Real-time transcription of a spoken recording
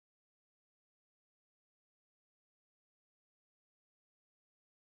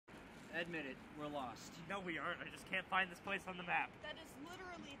admit it, we're lost. No, we aren't. I just can't find this place on the map. That is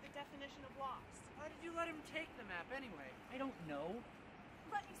literally the definition of lost. Why did you let him take the map anyway? I don't know.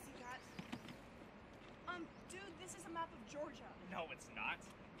 Let me see that. Dude, this is a map of Georgia. No, it's not.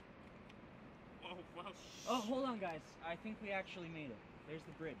 Whoa, well, Oh, hold on, guys. I think we actually made it. There's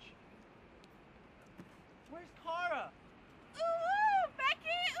the bridge. Where's Kara? Ooh,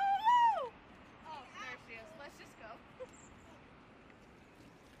 Becky! Ooh! Oh, there she is. Let's just go.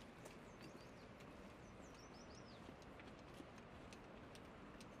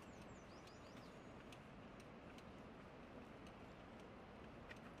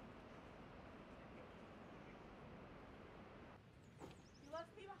 You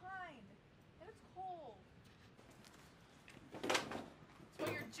left me behind. And it's cold. It's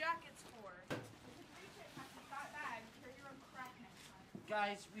what your jacket's for.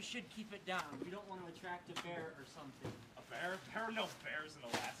 Guys, we should keep it down. We don't want to attract a bear or something. a bear? There are no bears in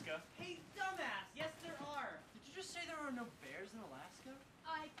Alaska. Hey, dumbass! Yes, there are. Did you just say there are no bears in Alaska?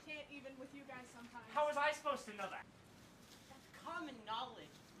 I can't even with you guys sometimes. How was I supposed to know that? That's common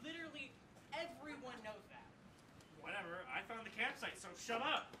knowledge. Literally everyone knows that. Whatever, I found the campsite, so shut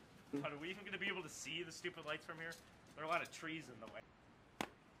up! But are we even going to be able to see the stupid lights from here? There are a lot of trees in the way.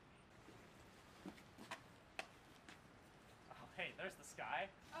 Oh, hey, there's the sky.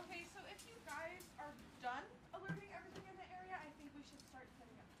 Okay, so if you guys are done alerting everything in the area, I think we should start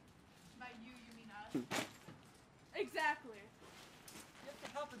setting up. By you mean us. Exactly. You have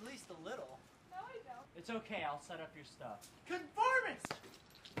to help at least a little. No, I don't. It's okay, I'll set up your stuff. Conformist!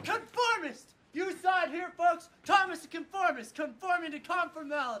 Conformist! You saw it here, folks! Thomas a conformist, conforming to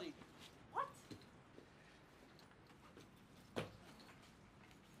conformality. What?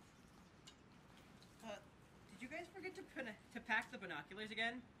 Did you guys forget to pack the binoculars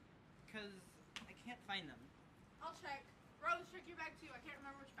again? Because I can't find them. I'll check. Rose, check your bag too. I can't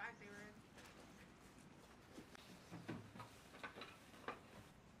remember which bag they were in.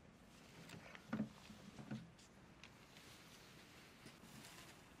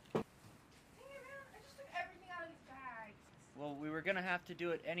 Dang it, man. I just took everything out of these bags. Well, we were gonna have to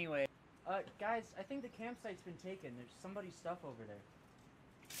do it anyway. Guys, I think the campsite's been taken. There's somebody's stuff over there.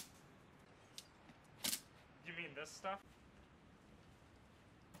 You mean this stuff?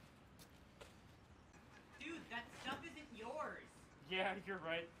 Dude, that stuff isn't yours. Yeah, you're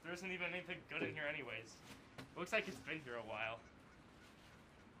right. There isn't even anything good in here anyways. Looks like it's been here a while.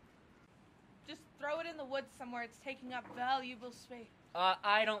 Just throw it in the woods somewhere. It's taking up valuable space.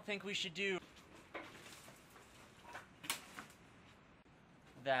 I don't think we should do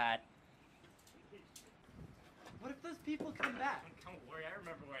that. What if those people come back? Don't worry, I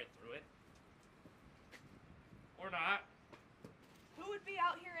remember where I threw it. Or not. Who would be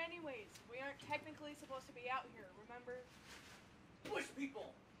out here anyways? We aren't technically supposed to be out here, remember? Bush people!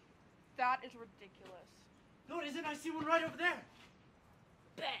 That is ridiculous. No, it isn't. I see one right over there.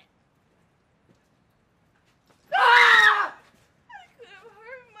 Bet. Ah! I could have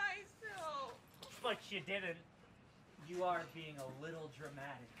hurt myself. But you didn't. You are being a little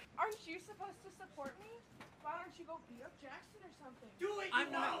dramatic. Aren't you supposed to support me? Why don't you go beat up Jackson or something? Do it, I'm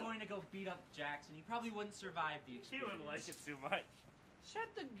not going to go beat up Jackson. He probably wouldn't survive the He experience. wouldn't like it too much. Said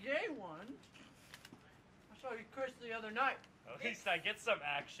the gay one. I saw you curse the other night. At least I get some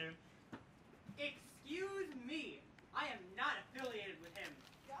action. Excuse me. I am not affiliated with him.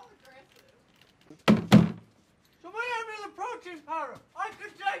 Y'all aggressive. So my name is a protein powder. I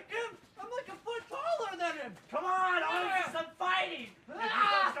could take him. I'm like a foot taller than him. Come on, I'll do some fighting! If you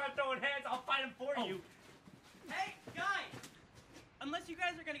don't start throwing hands, I'll fight him for you. Hey, guys! Unless you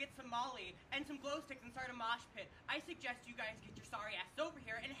guys are gonna get some Molly and some glow sticks and start a mosh pit, I suggest you guys get your sorry ass over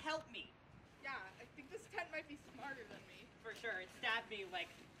here and help me. Yeah, I think this tent might be smarter than me. For sure, it stabbed me like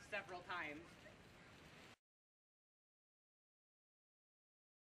several times.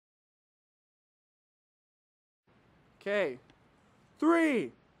 Okay.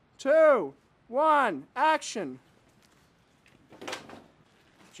 3, 2, 1, action.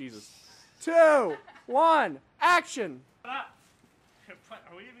 Jesus. 2, 1, action. But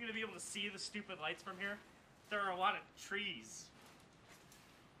are we even going to be able to see the stupid lights from here? There are a lot of trees.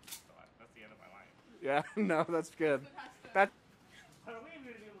 That's the end of my line. Yeah, no, that's good. That. But are we even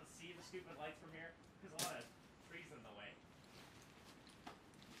going to be able to see the stupid lights from here? There's a lot of trees in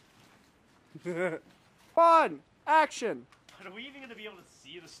the way. 1, action. But are we even going to be able to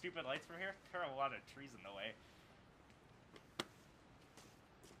see the stupid lights from here? There are a lot of trees in the way.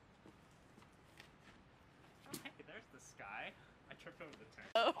 Oh, hey, there's the sky. I tripped over the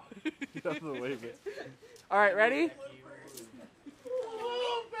tent. Oh. Get out of the way, man. All right, ready?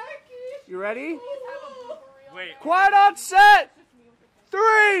 Oh, Becky! You ready? Wait. Quiet on set.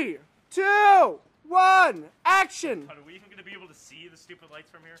 3, 2, 1, action! But are we even going to be able to see the stupid lights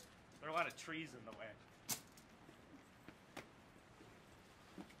from here? There are a lot of trees in the way.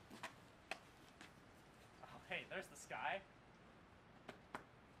 Oh, hey, there's the sky.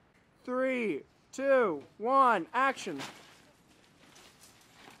 3, 2, 1, action!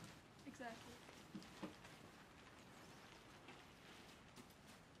 Exactly.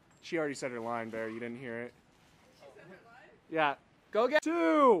 She already said her line, Bear. You didn't hear it. She said her line. Yeah. Go get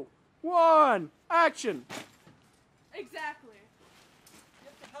 2, 1, action! Exactly. You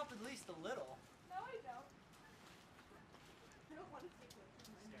have to help at least a little. No, I don't. I don't want to take it.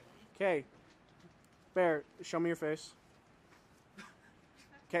 Okay. Bear, show me your face.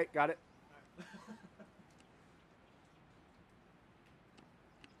 Okay, got it.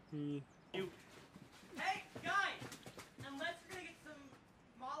 You. Hey, guys! Unless you're gonna get some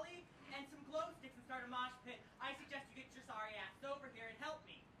Molly and some glow sticks and start a mosh pit, I suggest you get your sorry ass over here and help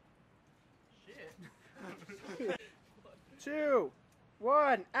me. Shit. 2,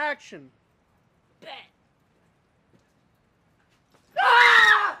 1, action! Bet.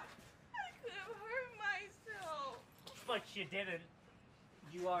 I could have hurt myself. But you didn't.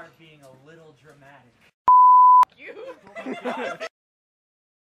 You are being a little dramatic. You.